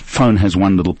 this phone has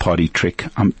one little party trick.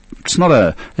 It's not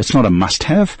a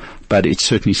must-have, but it's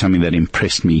certainly something that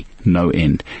impressed me no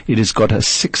end. It has got a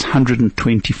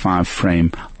 625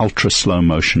 frame ultra slow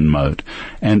motion mode,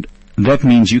 and that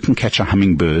means you can catch a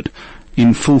hummingbird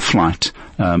in full flight,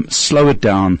 slow it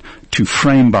down to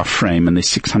frame by frame, and there's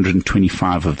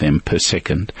 625 of them per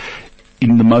second,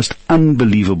 in the most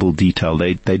unbelievable detail.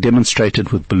 They demonstrated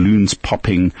with balloons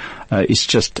popping. It's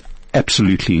just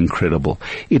absolutely incredible.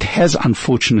 It has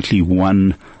unfortunately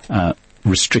one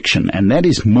restriction, and that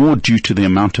is more due to the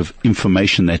amount of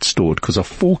information that's stored, because a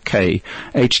 4K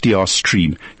HDR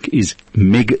stream is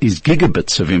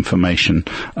gigabits of information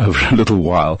over a little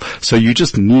while. So you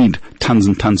just need tons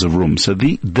and tons of room. So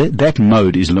that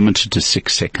mode is limited to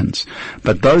 6 seconds.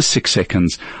 But those 6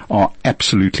 seconds are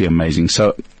absolutely amazing.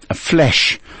 So a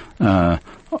flash,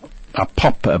 a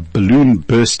pop, a balloon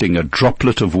bursting, a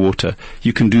droplet of water,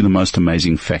 you can do the most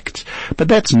amazing effects. But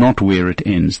that's not where it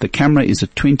ends. The camera is a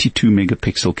 22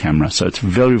 megapixel camera, so it's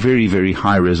very, very, very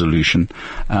high resolution.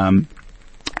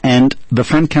 And the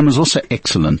front camera is also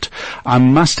excellent. I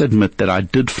must admit that I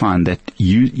did find that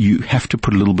you have to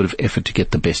put a little bit of effort to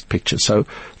get the best picture. So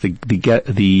the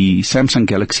Samsung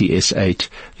Galaxy S8,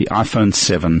 the iPhone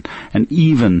 7, and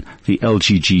even the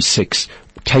LG G6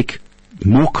 take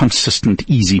more consistent,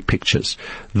 easy pictures.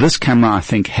 This camera, I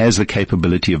think, has the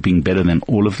capability of being better than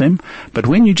all of them. But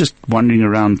when you're just wandering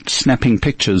around snapping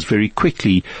pictures very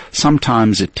quickly,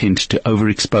 sometimes it tends to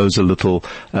overexpose a little.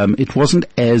 It wasn't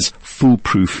as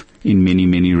foolproof in many,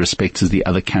 many respects as the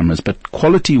other cameras. But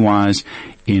quality-wise,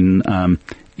 in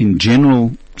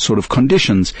general sort of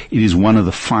conditions, it is one of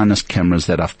the finest cameras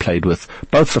that I've played with,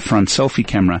 both the front selfie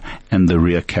camera and the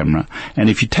rear camera. And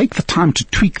if you take the time to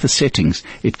tweak the settings,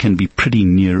 it can be pretty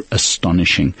near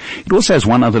astonishing. It also has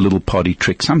one other little party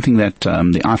trick, something that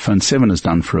the iPhone 7 has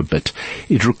done for a bit.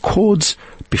 It records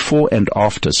before and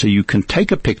after, so you can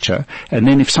take a picture, and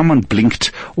then if someone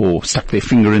blinked or stuck their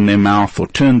finger in their mouth or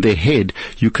turned their head,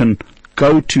 you can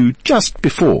go to just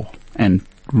before and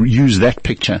use that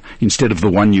picture instead of the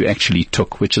one you actually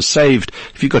took, which is saved.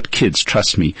 If you've got kids,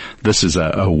 trust me, this is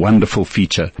a wonderful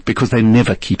feature, because they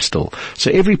never keep still.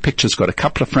 So every picture's got a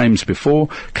couple of frames before,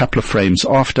 a couple of frames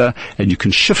after, and you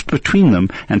can shift between them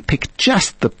and pick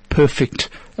just the perfect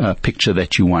picture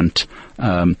that you want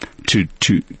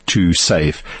to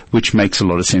save, which makes a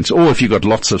lot of sense. Or if you've got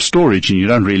lots of storage and you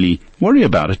don't really worry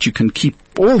about it, you can keep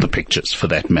all the pictures for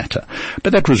that matter.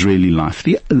 But that was really nice.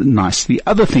 The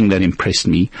other thing that impressed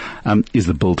me is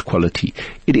the build quality.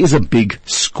 It is a big,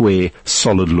 square,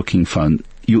 solid-looking phone.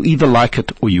 You either like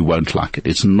it or you won't like it.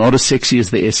 It's not as sexy as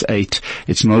the S8.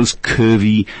 It's not as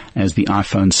curvy as the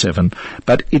iPhone 7.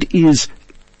 But it is,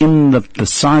 in the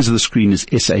size of the screen is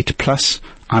S8 Plus,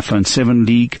 iPhone 7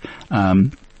 League,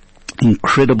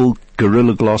 incredible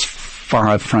Gorilla Glass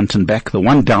 5 front and back. The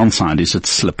one downside is it's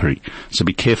slippery, so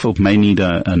be careful. It may need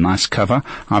a nice cover.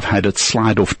 I've had it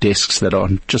slide off desks that are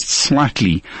just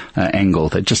slightly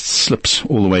angled. It just slips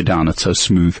all the way down. It's so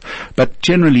smooth. But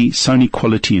generally, Sony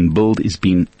quality in build is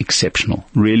being exceptional.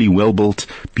 Really well built,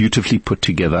 beautifully put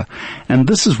together. And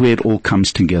this is where it all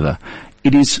comes together.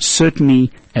 It is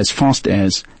certainly as fast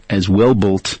as well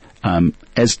built,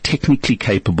 as technically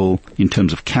capable in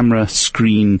terms of camera,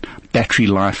 screen, battery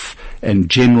life, and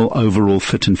general overall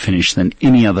fit and finish than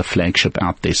any other flagship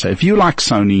out there. So if you like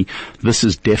Sony, this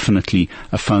is definitely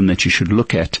a phone that you should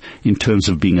look at in terms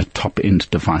of being a top-end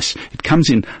device. It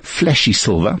comes in flashy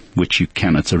silver, which you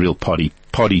can. It's a real party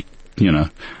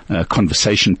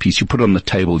conversation piece. You put it on the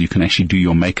table, you can actually do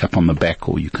your makeup on the back,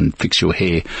 or you can fix your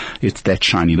hair. It's that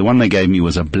shiny. The one they gave me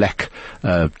was a black,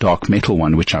 dark metal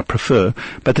one, which I prefer,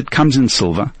 but it comes in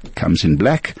silver, it comes in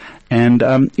black, and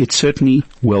it's certainly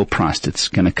well priced. It's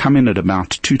going to come in at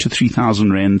about 2,000 to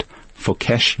 3,000 Rand for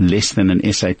cash, less than an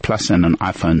S8 Plus and an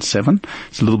iPhone 7.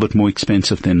 It's a little bit more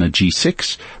expensive than the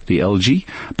G6, the LG,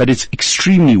 but it's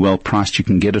extremely well priced. You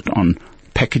can get it on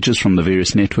packages from the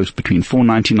various networks between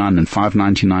 $4.99 and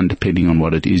 $5.99, depending on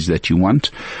what it is that you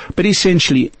want. But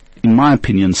essentially, in my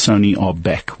opinion, Sony are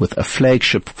back with a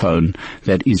flagship phone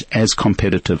that is as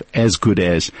competitive, as good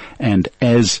as, and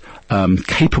as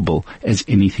capable as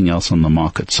anything else on the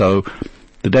market. So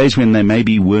the days when they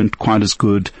maybe weren't quite as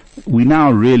good, we're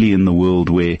now really in the world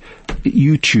where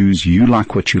you choose, you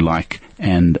like what you like,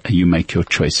 and you make your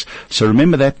choice. So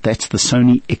remember that's the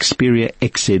Sony Xperia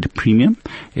XZ Premium.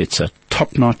 It's a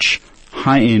top-notch,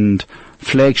 high-end,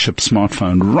 flagship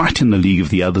smartphone right in the league of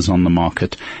the others on the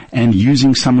market, and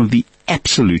using some of the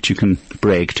absolute, you can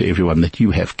brag to everyone that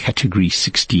you have category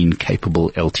 16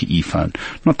 capable LTE phone.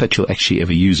 Not that you'll actually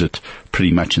ever use it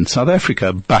pretty much in South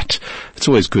Africa, but it's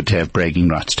always good to have bragging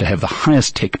rights, to have the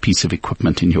highest tech piece of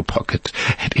equipment in your pocket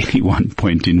at any one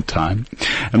point in time.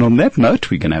 And on that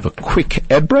note, we're going to have a quick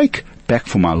ad break, back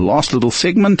for my last little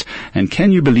segment, and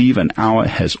can you believe an hour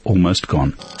has almost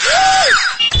gone?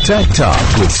 Tech Talk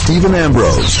with Stephen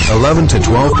Ambrose, 11 to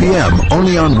 12 p.m.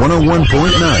 only on 101.9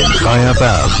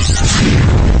 IFM.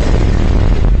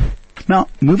 Now,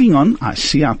 moving on, I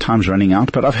see our time's running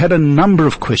out, but I've had a number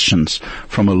of questions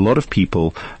from a lot of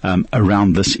people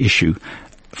around this issue.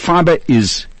 Fiber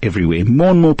is everywhere.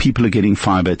 More and more people are getting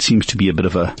fiber. It seems to be a bit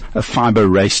of a fiber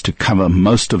race to cover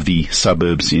most of the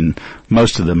suburbs in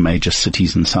most of the major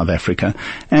cities in South Africa.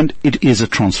 And it is a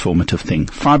transformative thing.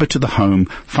 Fiber to the home,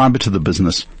 fiber to the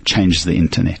business changes the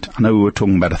internet. I know we were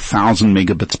talking about 1,000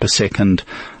 megabits per second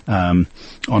on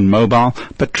mobile,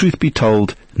 but truth be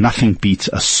told, nothing beats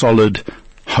a solid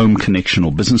home connection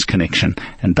or business connection,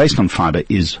 and based on fiber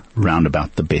is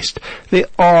roundabout the best. There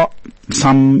are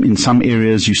in some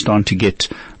areas you're starting to get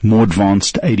more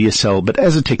advanced ADSL, but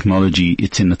as a technology,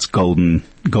 it's in its golden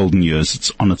years.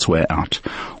 It's on its way out.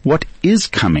 What is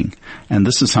coming, and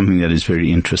this is something that is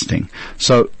very interesting.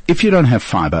 So if you don't have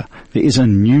fiber, there is a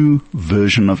new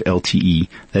version of LTE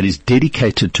that is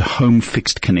dedicated to home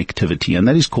fixed connectivity, and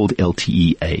that is called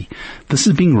LTE-A. This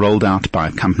is being rolled out by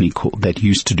a company that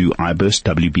used to do iBurst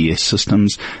WBS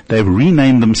systems. They've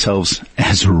renamed themselves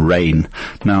as RAIN.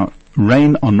 Now,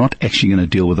 RAIN are not actually going to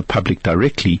deal with the public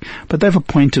directly, but they've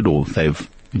appointed, or they've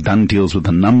done deals with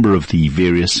a number of the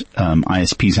various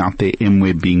ISPs out there,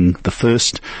 MWeb being the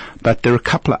first, but there are a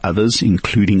couple of others,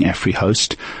 including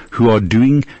AfriHost, who are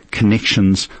doing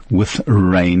connections with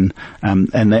RAIN, and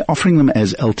they're offering them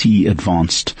as LTE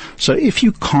advanced. So if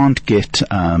you can't get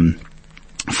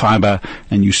fiber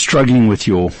and you're struggling with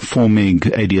your 4 meg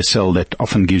ADSL that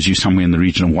often gives you somewhere in the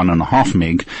region of 1.5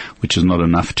 meg, which is not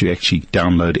enough to actually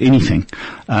download anything,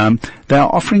 they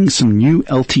are offering some new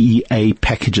LTE-A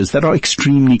packages that are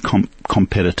extremely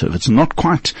competitive. It's not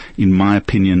quite, in my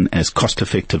opinion, as cost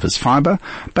effective as fiber,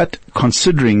 but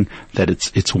considering that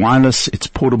it's wireless, it's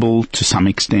portable to some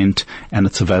extent, and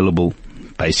it's available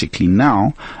basically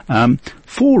now,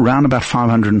 for around about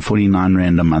 549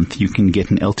 Rand a month, you can get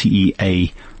an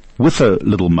LTE-A with a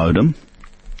little modem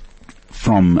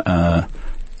from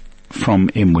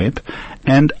MWeb.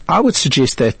 And I would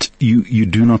suggest that you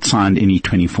do not sign any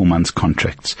 24 months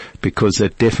contracts, because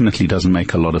that definitely doesn't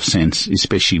make a lot of sense,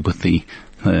 especially with the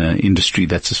industry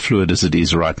that's as fluid as it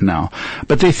is right now.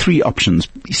 But there are three options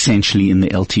essentially in the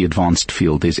LTE advanced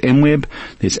field. There's MWeb,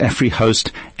 there's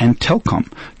AfriHost, and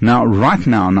Telkom. Now, right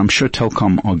now, and I'm sure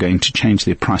Telkom are going to change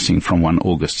their pricing from 1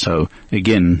 August, so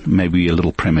again, maybe a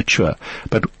little premature,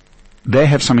 but they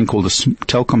have something called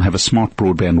Telkom have a smart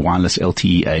broadband wireless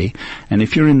LTE-A, and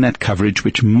if you're in that coverage,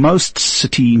 which most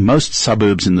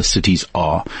suburbs in the cities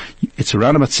are, it's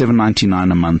around about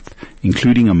 $7.99 a month,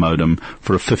 including a modem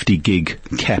for a 50 gig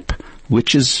cap,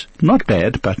 which is not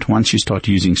bad, but once you start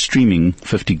using streaming,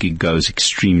 50 gig goes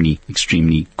extremely,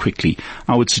 extremely quickly.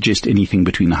 I would suggest anything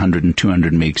between 100 and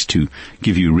 200 megs to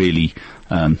give you really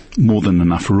more than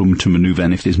enough room to maneuver,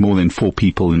 and if there's more than 4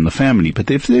 people in the family.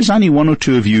 But if there's only 1 or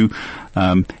 2 of you,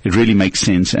 it really makes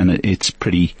sense, and it's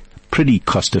pretty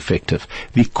cost effective.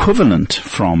 The equivalent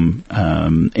from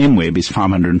MWeb is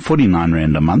 549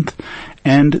 Rand a month,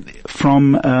 and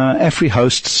from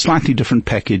AfriHost, slightly different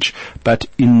package, but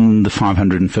in the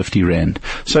 550 Rand.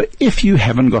 So if you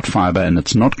haven't got fiber and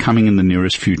it's not coming in the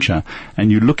nearest future,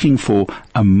 and you're looking for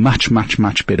a much, much,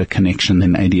 much better connection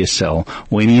than ADSL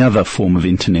or any other form of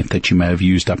internet that you may have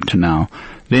used up to now,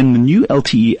 then the new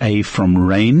LTE-A from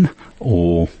RAIN,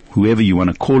 or whoever you want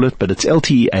to call it, but it's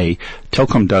LTE-A.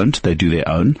 Telkom don't, they do their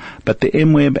own, but the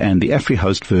MWeb and the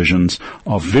AfriHost versions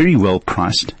are very well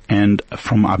priced, and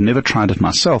I've never tried it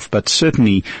myself, but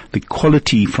certainly the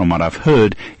quality from what I've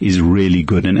heard is really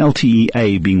good, and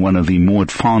LTE-A being one of the more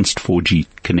advanced 4G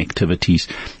connectivities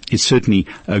is certainly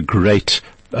a great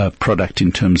product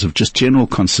in terms of just general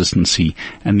consistency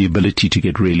and the ability to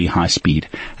get really high speed.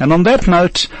 And on that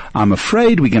note, I'm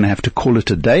afraid we're going to have to call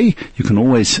it a day. You can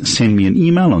always send me an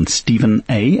email on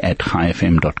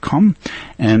stephena@highfm.com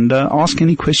and ask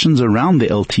any questions around the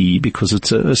LTE, because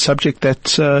it's a subject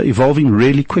that's evolving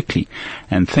really quickly.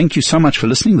 And thank you so much for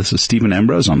listening. This is Stephen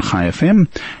Ambrose on High FM,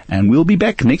 and we'll be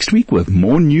back next week with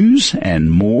more news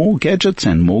and more gadgets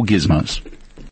and more gizmos.